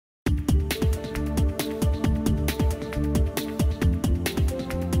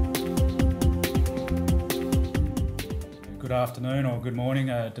good afternoon or good morning,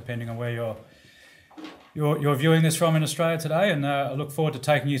 depending on where you're viewing this from in Australia today. And I look forward to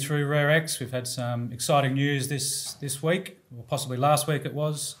taking you through RareX. We've had some exciting news this week, or possibly last week it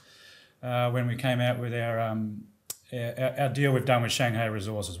was, when we came out with our deal we've done with Shanghai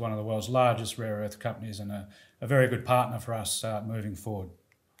Resources, one of the world's largest rare earth companies and a very good partner for us moving forward.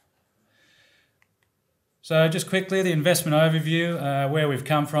 So just quickly, the investment overview, where we've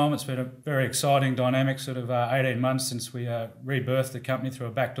come from. It's been a very exciting, dynamic sort of 18 months since we rebirthed the company through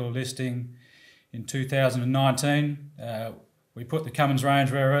a backdoor listing in 2019. We put the Cummins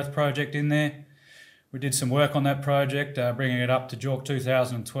Range Rare Earth project in there. We did some work on that project, bringing it up to JORC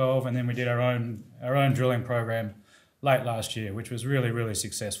 2012, and then we did our own drilling program late last year, which was really, really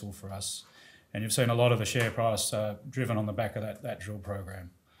successful for us. And you've seen a lot of the share price driven on the back of that drill program.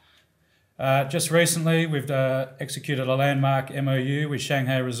 Just recently, we've executed a landmark MOU with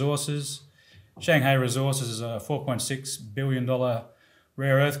Shanghai Resources. Shanghai Resources is a $4.6 billion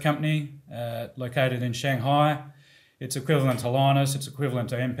rare earth company located in Shanghai. It's equivalent to Lynas, it's equivalent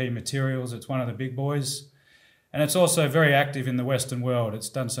to MP Materials, it's one of the big boys. And it's also very active in the Western world. It's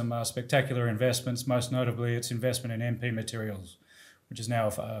done some spectacular investments, most notably its investment in MP Materials, which is now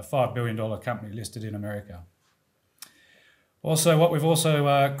a $5 billion company listed in America. Also, what we've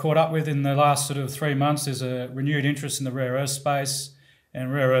also caught up with in the last sort of 3 months is a renewed interest in the rare earth space,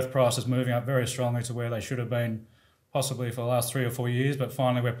 and rare earth prices moving up very strongly to where they should have been possibly for the last 3 or 4 years, but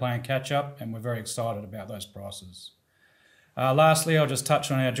finally we're playing catch up and we're very excited about those prices. Lastly, I'll just touch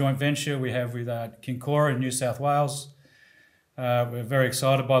on our joint venture we have with Kincora in New South Wales. We're very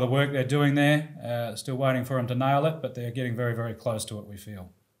excited by the work they're doing there. Still waiting for them to nail it, but they're getting very, very close to it, we feel.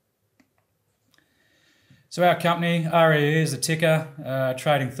 So our company, RAE, is the ticker,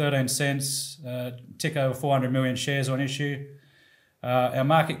 trading 13 cents, tick over 400 million shares on issue. Our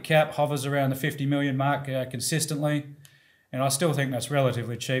market cap hovers around the 50 million mark consistently, and I still think that's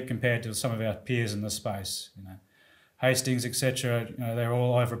relatively cheap compared to some of our peers in the space. You know, Hastings, etc., they're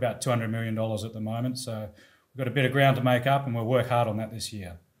all over about $200 million at the moment, so we've got a bit of ground to make up and we'll work hard on that this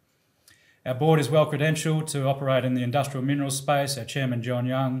year. Our board is well credentialed to operate in the industrial minerals space. Our chairman, John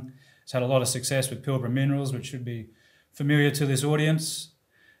Young, has had a lot of success with Pilbara Minerals, which should be familiar to this audience.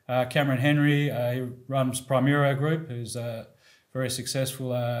 Cameron Henry, he runs Primero Group, who's a very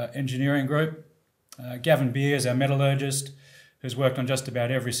successful engineering group. Gavin Beer is our metallurgist, who's worked on just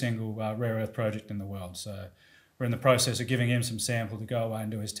about every single rare earth project in the world. So we're in the process of giving him some sample to go away and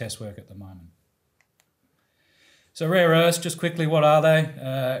do his test work at the moment. So rare earths, just quickly, what are they?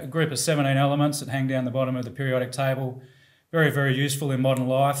 A group of 17 elements that hang down the bottom of the periodic table. Very, very useful in modern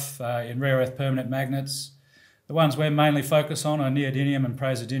life, in rare earth permanent magnets. The ones we're mainly focused on are neodymium and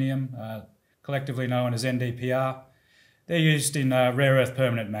praseodymium, collectively known as NdPr. They're used in rare earth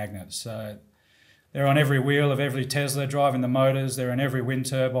permanent magnets. They're on every wheel of every Tesla driving the motors, they're in every wind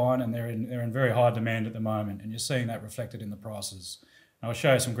turbine, and they're in very high demand at the moment, and you're seeing that reflected in the prices. And I'll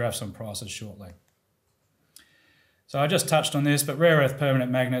show you some graphs on prices shortly. So I just touched on this, but rare earth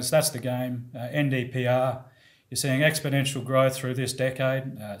permanent magnets, that's the game. NdPr. You're seeing exponential growth through this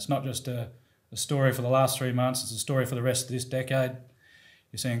decade. It's not just a story for the last 3 months, it's a story for the rest of this decade.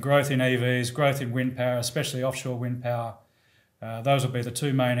 You're seeing growth in EVs, growth in wind power, especially offshore wind power. Those will be the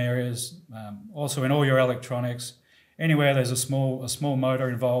two main areas. Also in all your electronics, anywhere there's a small motor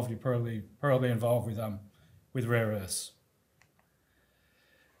involved, you're probably involved with rare earths.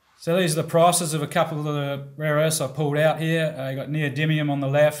 So these are the prices of a couple of the rare earths I pulled out here. You've got neodymium on the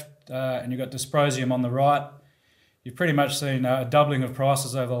left and you've got dysprosium on the right. You've pretty much seen a doubling of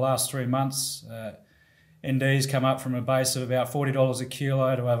prices over the last 3 months. ND's come up from a base of about $40 a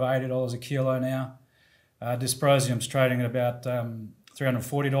kilo to over $80 a kilo now. Dysprosium's trading at about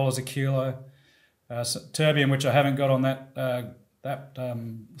 $340 a kilo. Terbium, which I haven't got on that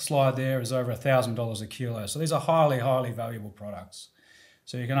slide there, is over $1,000 a kilo. So these are highly, highly valuable products.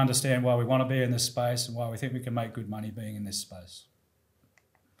 So you can understand why we want to be in this space and why we think we can make good money being in this space.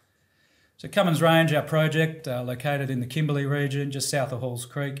 So Cummins Range, our project, located in the Kimberley region, just south of Halls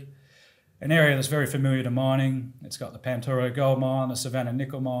Creek, an area that's very familiar to mining. It's got the Pantoro gold mine, the Savannah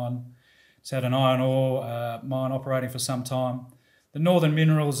nickel mine. It's had an iron ore mine operating for some time. The Northern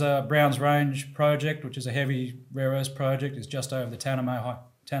Minerals Browns Range project, which is a heavy rare earths project, is just over the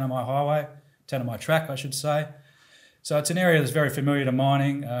Tanami track, I should say. So it's an area that's very familiar to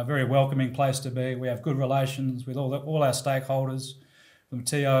mining, a very welcoming place to be. We have good relations with all our stakeholders, from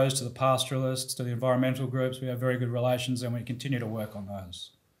TOs to the pastoralists to the environmental groups. We have very good relations and we continue to work on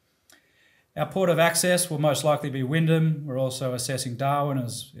those. Our port of access will most likely be Wyndham. We're also assessing Darwin,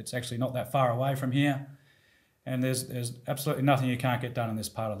 as it's actually not that far away from here. And there's absolutely nothing you can't get done in this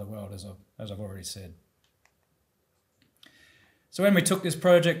part of the world, as I've already said. So when we took this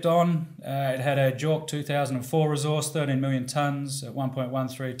project on, it had a JORC 2004 resource, 13 million tonnes at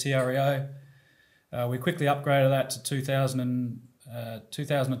 1.13 TREO. We quickly upgraded that to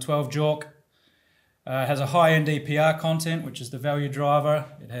 2012 JORC. It has a high NdPr content, which is the value driver.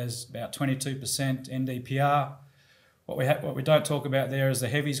 It has about 22% NdPr. What we don't talk about there is the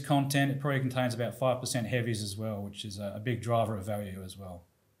heavies content. It probably contains about 5% heavies as well, which is a big driver of value as well.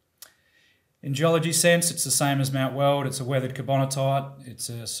 In geology sense, it's the same as Mount Weld. It's a weathered carbonatite. It's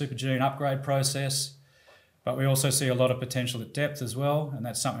a supergene upgrade process, but we also see a lot of potential at depth as well, and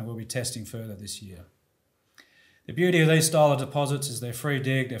that's something we'll be testing further this year. The beauty of these style of deposits is they're free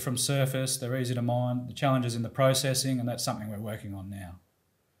dig, they're from surface, they're easy to mine. The challenge is in the processing, and that's something we're working on now.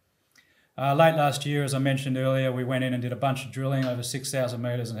 Late last year, as I mentioned earlier, we went in and did a bunch of drilling over 6,000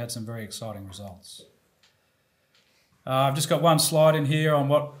 metres and had some very exciting results. I've just got one slide in here on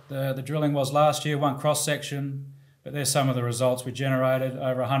what the drilling was last year, one cross-section, but there's some of the results we generated.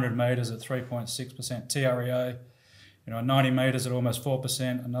 Over 100 metres at 3.6% TREO, 90 metres at almost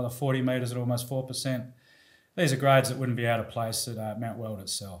 4%, another 40 metres at almost 4%. These are grades that wouldn't be out of place at Mount Weld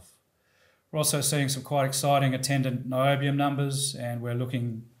itself. We're also seeing some quite exciting attendant niobium numbers, and we're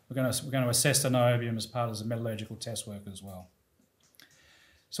going to assess the niobium as part of the metallurgical test work as well.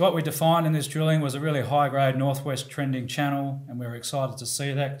 So what we defined in this drilling was a really high-grade northwest trending channel, and we were excited to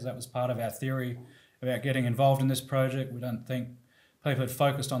see that because that was part of our theory about getting involved in this project. We don't think people had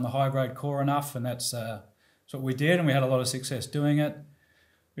focused on the high-grade core enough, and that's what we did, and we had a lot of success doing it.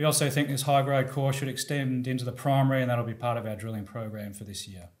 We also think this high-grade core should extend into the primary, and that'll be part of our drilling program for this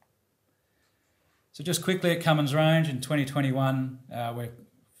year. So just quickly at Cummins Range in 2021, we're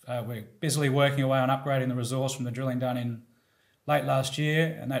busily working away on upgrading the resource from the drilling done in late last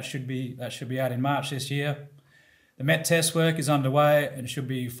year, and that should be out in March this year. The met test work is underway and should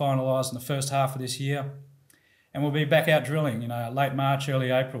be finalised in the first half of this year. And we'll be back out drilling, late March, early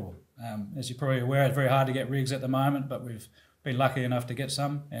April. As you're probably aware, it's very hard to get rigs at the moment, but we've been lucky enough to get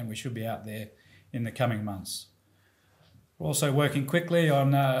some, and we should be out there in the coming months. We're also working quickly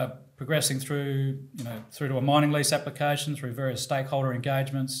on progressing through to a mining lease application through various stakeholder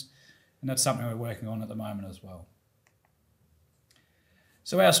engagements, and that's something we're working on at the moment as well.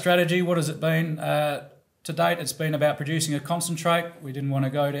 So our strategy, what has it been? To date, it's been about producing a concentrate. We didn't want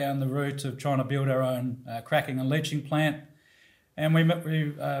to go down the route of trying to build our own cracking and leaching plant, and we're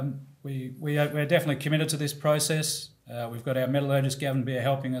definitely committed to this process. We've got our metallurgist Gavin Beer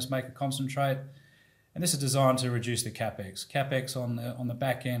helping us make a concentrate, and this is designed to reduce the capex. Capex on the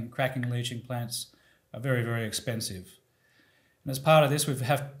back end, cracking and leaching plants are very, very expensive. And as part of this, we've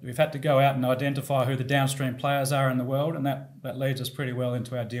had to go out and identify who the downstream players are in the world, and that leads us pretty well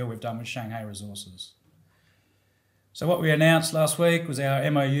into our deal we've done with Shanghai Resources. So what we announced last week was our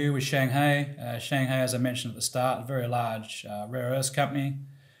MOU with Shanghai. Shanghai, as I mentioned at the start, a very large rare earths company.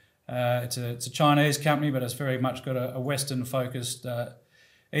 It's a Chinese company, but it's very much got a Western-focused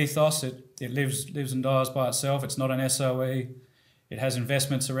ethos. It lives and dies by itself. It's not an SOE. It has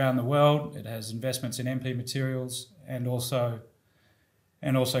investments around the world. It has investments in MP Materials and also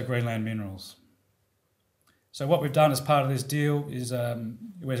Greenland Minerals. So what we've done as part of this deal is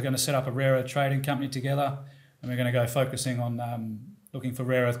we're going to set up a rare earth trading company together, and we're going to go focusing on looking for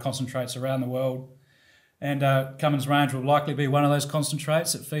rare earth concentrates around the world. And Cummins Range will likely be one of those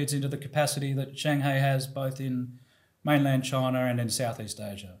concentrates that feeds into the capacity that Shanghai has both in mainland China and in Southeast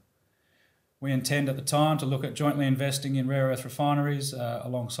Asia. We intend at the time to look at jointly investing in rare earth refineries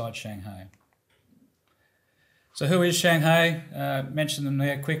alongside Shanghai. So who is Shanghai? Mention them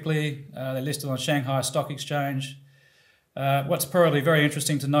there quickly. They're listed on Shanghai Stock Exchange. What's probably very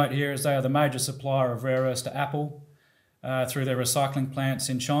interesting to note here is they are the major supplier of rare earths to Apple through their recycling plants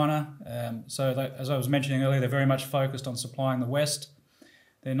in China. As I was mentioning earlier, they're very much focused on supplying the West.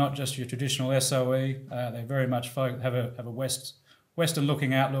 They're not just your traditional SOE. They very much have a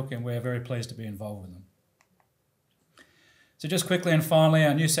Western-looking outlook, and we're very pleased to be involved with them. So just quickly and finally,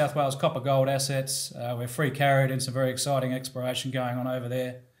 our New South Wales copper-gold assets. We're free carried in some very exciting exploration going on over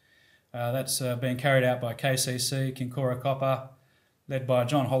there. That's being carried out by KCC, Kincora Copper, led by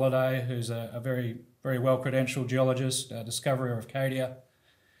John Holliday, who's a very, very well-credentialed geologist, discoverer of Cadia.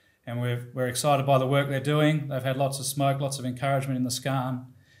 And we're excited by the work they're doing. They've had lots of smoke, lots of encouragement in the skarn.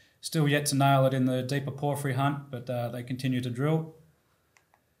 Still yet to nail it in the deeper porphyry hunt, but they continue to drill.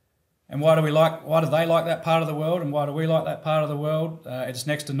 And why do they like that part of the world, and why do we like that part of the world? It's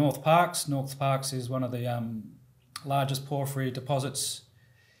next to North Parkes. North Parkes is one of the largest porphyry deposits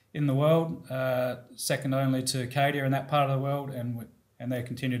in the world, second only to Cadia in that part of the world, and they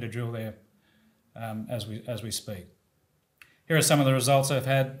continue to drill there as we speak. Here are some of the results they've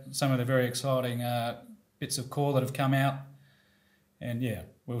had, some of the very exciting bits of core that have come out. And yeah,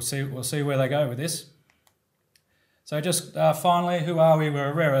 we'll see where they go with this. So just finally, who are we?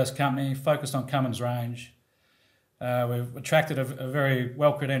 We're a rare earth company focused on Cummins range. We've attracted a very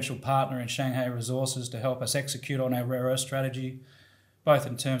well-credentialed partner in Shanghai Resources to help us execute on our rare earth strategy, both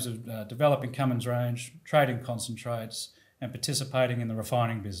in terms of developing Cummins range, trading concentrates, and participating in the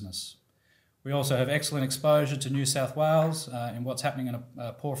refining business. We also have excellent exposure to New South Wales in what's happening in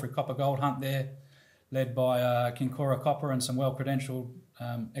a porphyry copper gold hunt there, led by Kincora Copper and some well-credentialed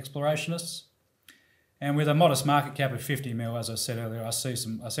explorationists. And with a modest market cap of 50 mil, as I said earlier, I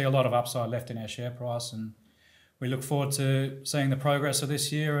see a lot of upside left in our share price, and we look forward to seeing the progress of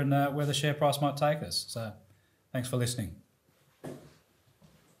this year and where the share price might take us. So, thanks for listening.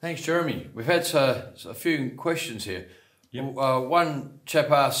 Thanks, Jeremy. We've had a few questions here. Yep. One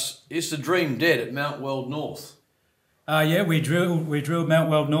chap asks, is the dream dead at Mount Weld North? Yeah, we drilled Mount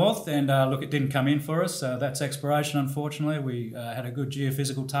Weld North, and look, it didn't come in for us. That's exploration, unfortunately. We had a good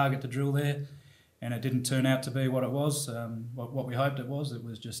geophysical target to drill there, and it didn't turn out to be what it was, what we hoped it was. It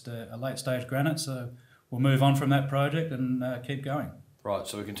was just a late-stage granite, so we'll move on from that project and keep going. Right,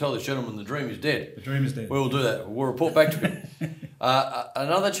 so we can tell this gentleman the dream is dead. The dream is dead. We'll do that. We'll report back to him.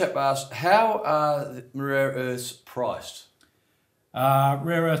 Another chap asked, how are the rare earths priced?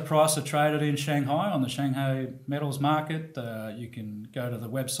 Rare earth prices are traded in Shanghai on the Shanghai metals market. You can go to the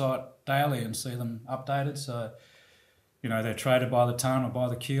website daily and see them updated. So, you know, they're traded by the tonne or by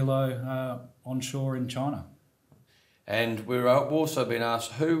the kilo onshore in China. And we're also been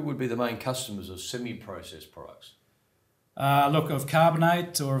asked, who would be the main customers of semi-processed products? Look, of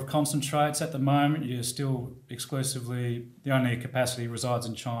carbonate or of concentrates at the moment, you're still exclusively, the only capacity resides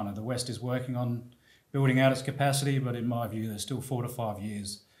in China. The West is working on building out its capacity, but in my view, there's still 4 to 5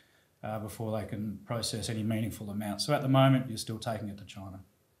 years before they can process any meaningful amount. So at the moment, you're still taking it to China.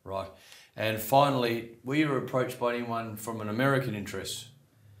 Right. And finally, were you approached by anyone from an American interest?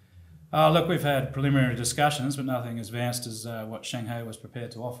 Look, we've had preliminary discussions, but nothing as advanced as what Shanghai was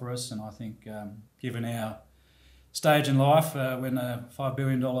prepared to offer us. And I think given our stage in life, when a $5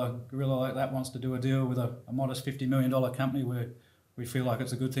 billion gorilla like that wants to do a deal with a modest $50 million company, we feel like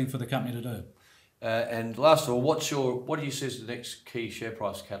it's a good thing for the company to do. And last of all, what do you see as the next key share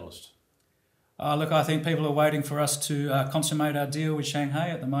price catalyst? Look, I think people are waiting for us to consummate our deal with Shanghai.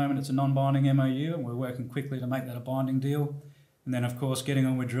 At the moment, it's a non-binding MOU, and we're working quickly to make that a binding deal. And then, of course, getting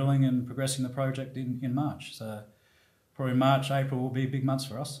on with drilling and progressing the project in March. So probably March, April will be big months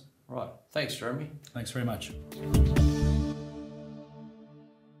for us. Right. Thanks, Jeremy. Thanks very much.